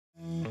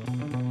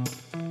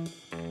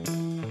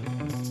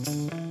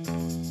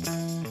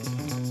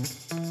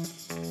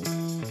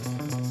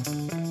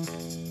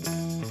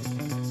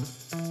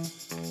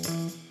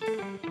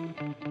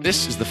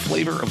This is the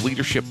Flavor of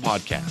Leadership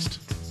podcast.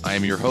 I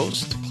am your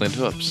host, Clint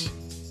Hoops.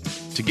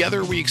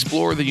 Together, we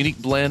explore the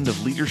unique blend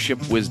of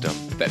leadership wisdom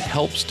that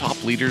helps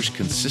top leaders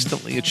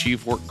consistently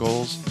achieve work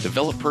goals,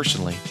 develop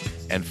personally,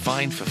 and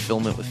find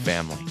fulfillment with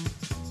family.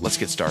 Let's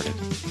get started.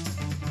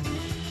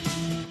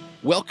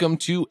 Welcome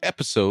to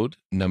episode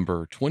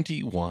number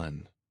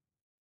 21.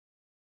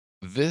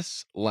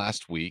 This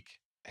last week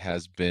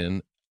has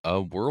been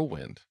a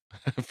whirlwind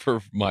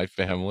for my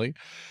family.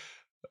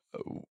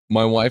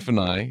 My wife and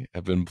I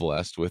have been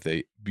blessed with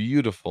a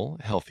beautiful,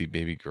 healthy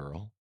baby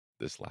girl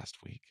this last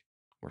week.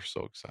 We're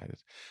so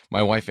excited.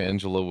 My wife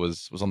Angela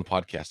was on the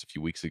podcast a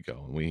few weeks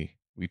ago, and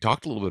we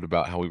talked a little bit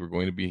about how we were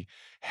going to be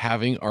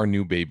having our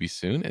new baby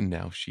soon, and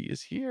now she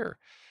is here.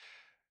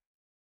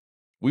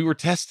 We were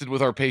tested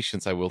with our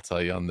patience, I will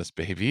tell you, on this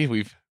baby.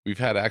 We've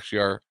had actually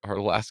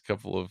our last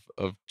couple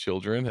of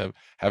children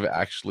have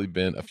actually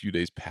been a few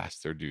days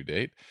past their due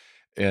date,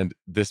 and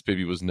this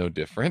baby was no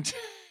different.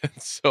 And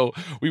so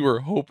we were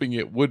hoping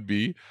it would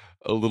be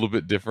a little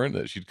bit different,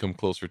 that she'd come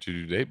closer to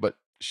due date, but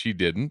she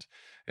didn't.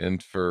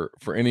 And for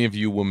any of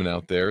you women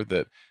out there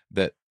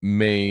that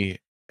may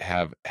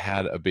have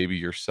had a baby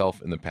yourself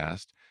in the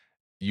past,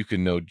 you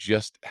can know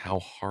just how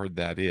hard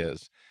that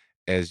is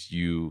as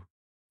you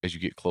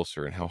get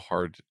closer, and how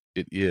hard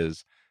it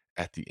is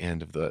at the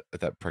end of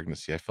that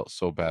pregnancy. I felt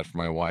so bad for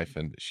my wife,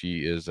 and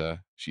she is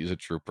a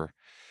trooper.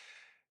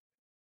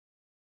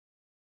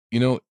 You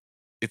know,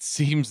 it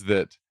seems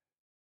that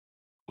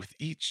with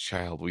each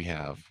child we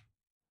have,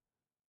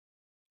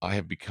 I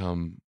have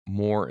become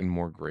more and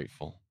more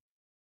grateful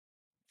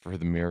for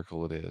the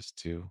miracle it is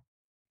to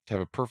have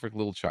a perfect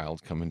little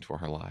child come into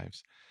our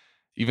lives.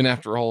 Even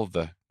after all of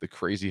the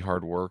crazy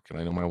hard work, and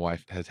I know my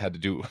wife has had to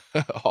do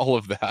all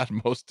of that,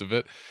 most of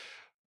it,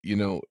 you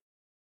know,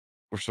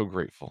 we're so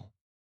grateful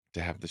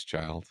to have this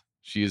child.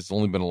 She has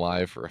only been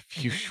alive for a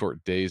few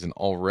short days, and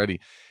already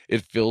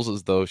it feels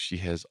as though she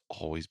has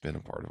always been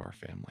a part of our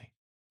family.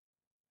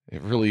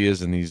 It really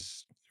is in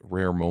these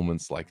rare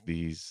moments like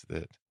these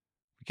that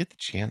we get the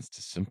chance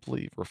to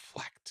simply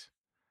reflect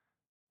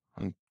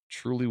on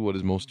truly what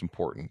is most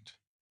important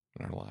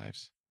in our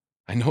lives.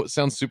 I know it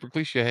sounds super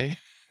cliche,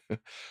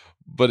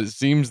 but it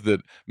seems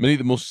that many of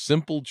the most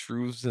simple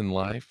truths in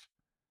life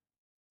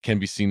can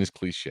be seen as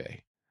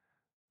cliche,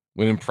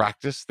 when in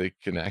practice, they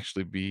can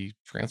actually be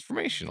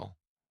transformational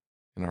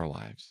in our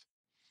lives.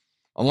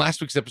 On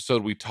last week's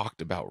episode, we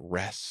talked about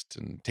rest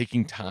and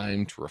taking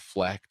time to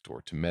reflect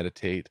or to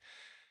meditate.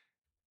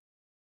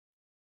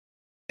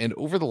 And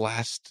over the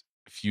last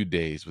few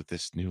days with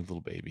this new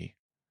little baby,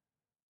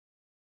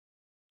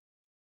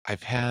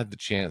 I've had the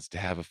chance to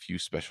have a few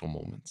special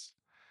moments.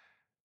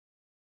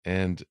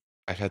 And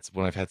I've had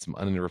some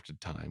uninterrupted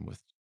time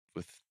with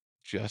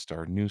just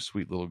our new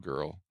sweet little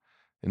girl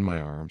in my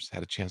arms,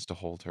 had a chance to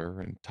hold her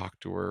and talk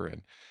to her,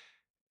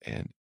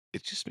 and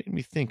it just made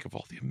me think of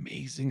all the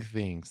amazing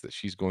things that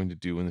she's going to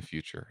do in the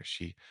future as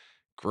she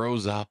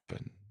grows up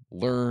and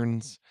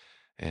learns,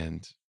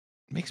 and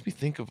makes me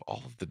think of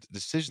all of the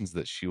decisions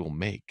that she will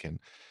make. And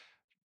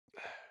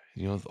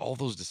all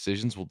those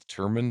decisions will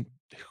determine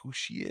who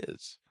she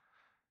is,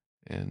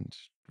 and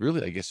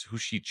really, I guess, who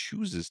she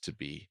chooses to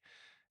be,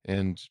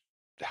 and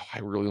how I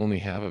really only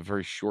have a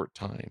very short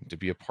time to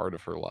be a part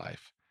of her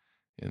life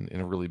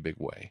in a really big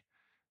way,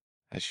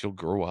 as she'll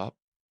grow up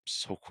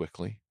so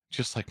quickly,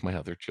 just like my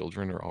other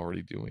children are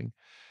already doing.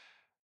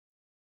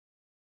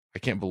 I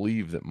can't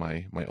believe that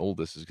my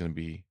oldest is going to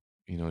be,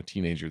 a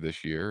teenager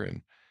this year,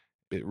 and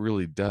it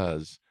really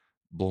does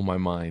blow my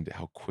mind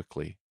how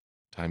quickly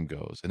time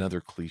goes. Another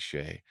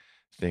cliche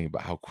thing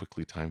about how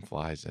quickly time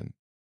flies,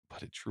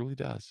 but it truly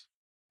does.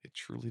 It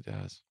truly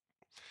does.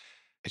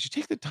 As you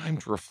take the time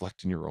to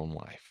reflect in your own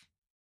life,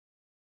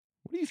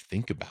 what do you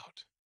think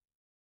about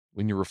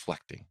when you're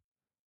reflecting?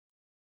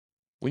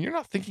 When you're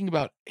not thinking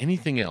about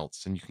anything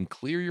else and you can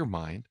clear your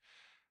mind,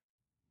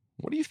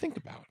 what do you think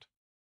about?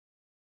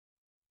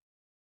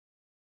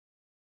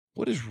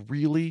 What is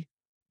really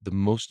the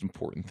most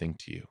important thing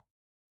to you?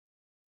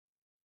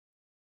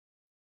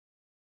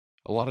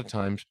 A lot of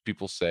times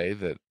people say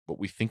that what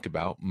we think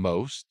about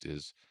most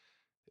is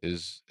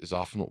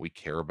often what we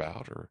care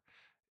about, or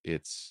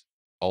it's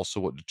also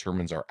what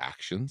determines our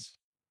actions,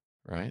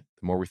 right?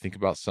 The more we think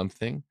about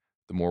something,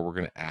 the more we're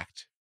going to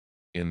act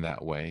in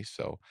that way.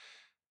 So,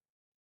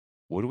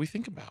 what do we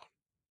think about?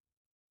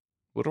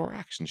 What do our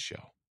actions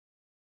show?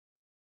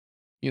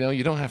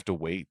 You don't have to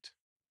wait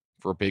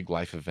for a big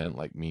life event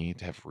like me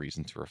to have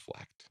reason to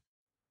reflect.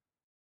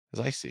 As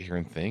I sit here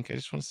and think, I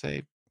just want to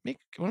say, I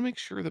want to make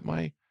sure that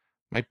my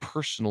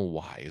personal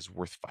why is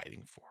worth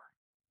fighting for.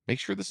 Make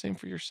sure the same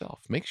for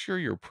yourself. Make sure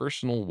your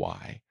personal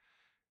why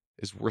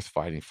is worth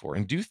fighting for,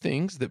 and do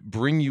things that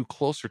bring you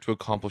closer to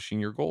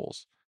accomplishing your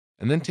goals.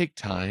 And then take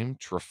time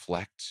to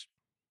reflect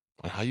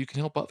on how you can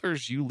help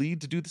others you lead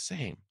to do the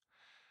same.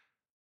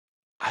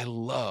 I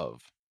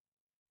love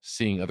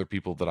seeing other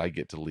people that I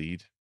get to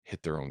lead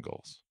hit their own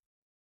goals.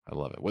 I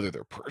love it, whether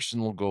they're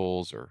personal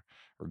goals or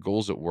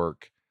goals at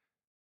work.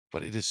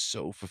 But it is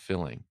so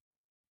fulfilling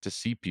to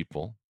see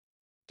people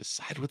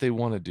decide what they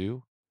want to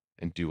do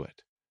and do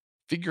it.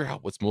 Figure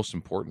out what's most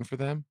important for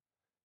them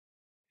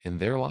in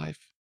their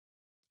life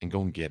and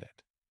go and get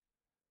it.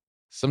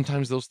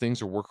 Sometimes those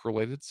things are work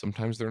related,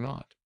 sometimes they're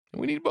not.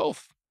 And we need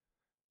both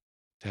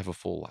to have a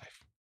full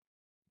life.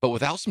 But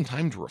without some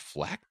time to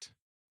reflect,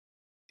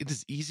 it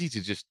is easy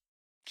to just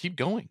keep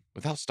going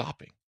without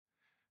stopping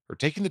or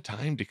taking the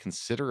time to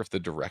consider if the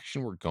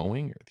direction we're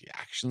going or the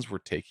actions we're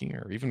taking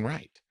are even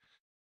right.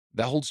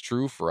 That holds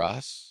true for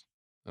us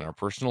in our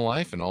personal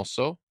life and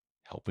also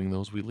helping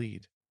those we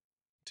lead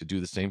to do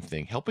the same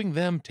thing, helping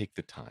them take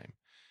the time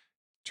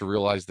to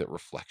realize that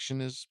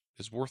reflection is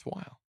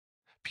worthwhile.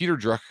 Peter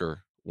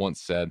Drucker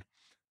once said,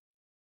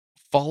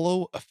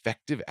 "Follow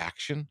effective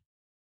action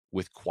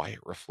with quiet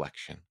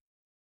reflection.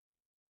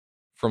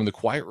 From the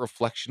quiet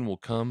reflection will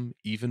come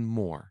even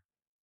more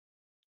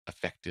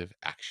effective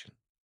action."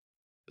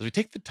 As we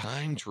take the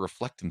time to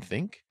reflect and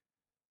think,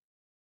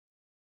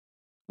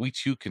 we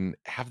too can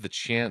have the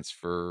chance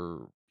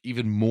for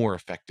even more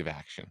effective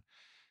action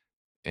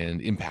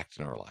and impact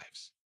in our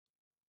lives,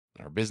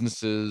 in our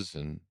businesses,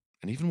 and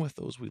even with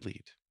those we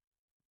lead.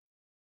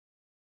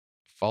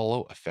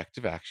 Follow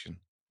effective action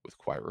with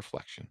quiet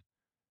reflection,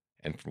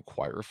 and from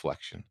quiet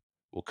reflection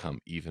will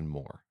come even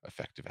more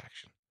effective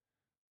action.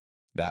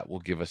 That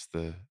will give us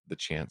the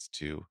chance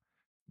to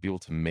be able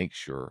to make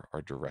sure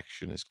our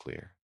direction is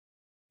clear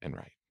and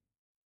right.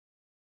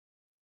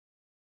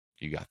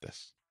 You got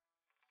this.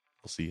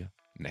 We'll see you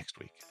next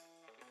week.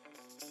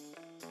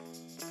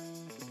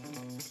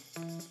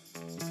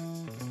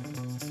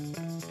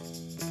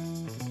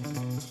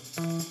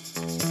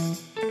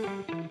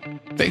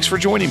 Thanks for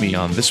joining me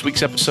on this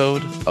week's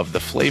episode of the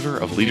Flavor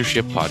of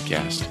Leadership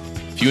podcast.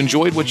 If you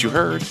enjoyed what you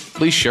heard,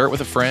 please share it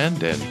with a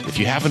friend. And if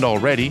you haven't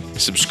already,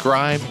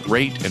 subscribe,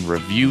 rate, and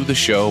review the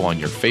show on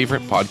your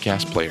favorite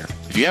podcast player.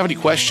 If you have any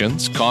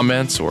questions,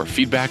 comments, or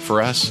feedback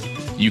for us,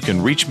 you can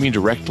reach me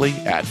directly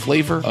at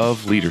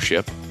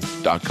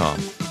flavorofleadership.com.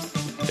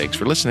 Thanks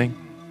for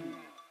listening.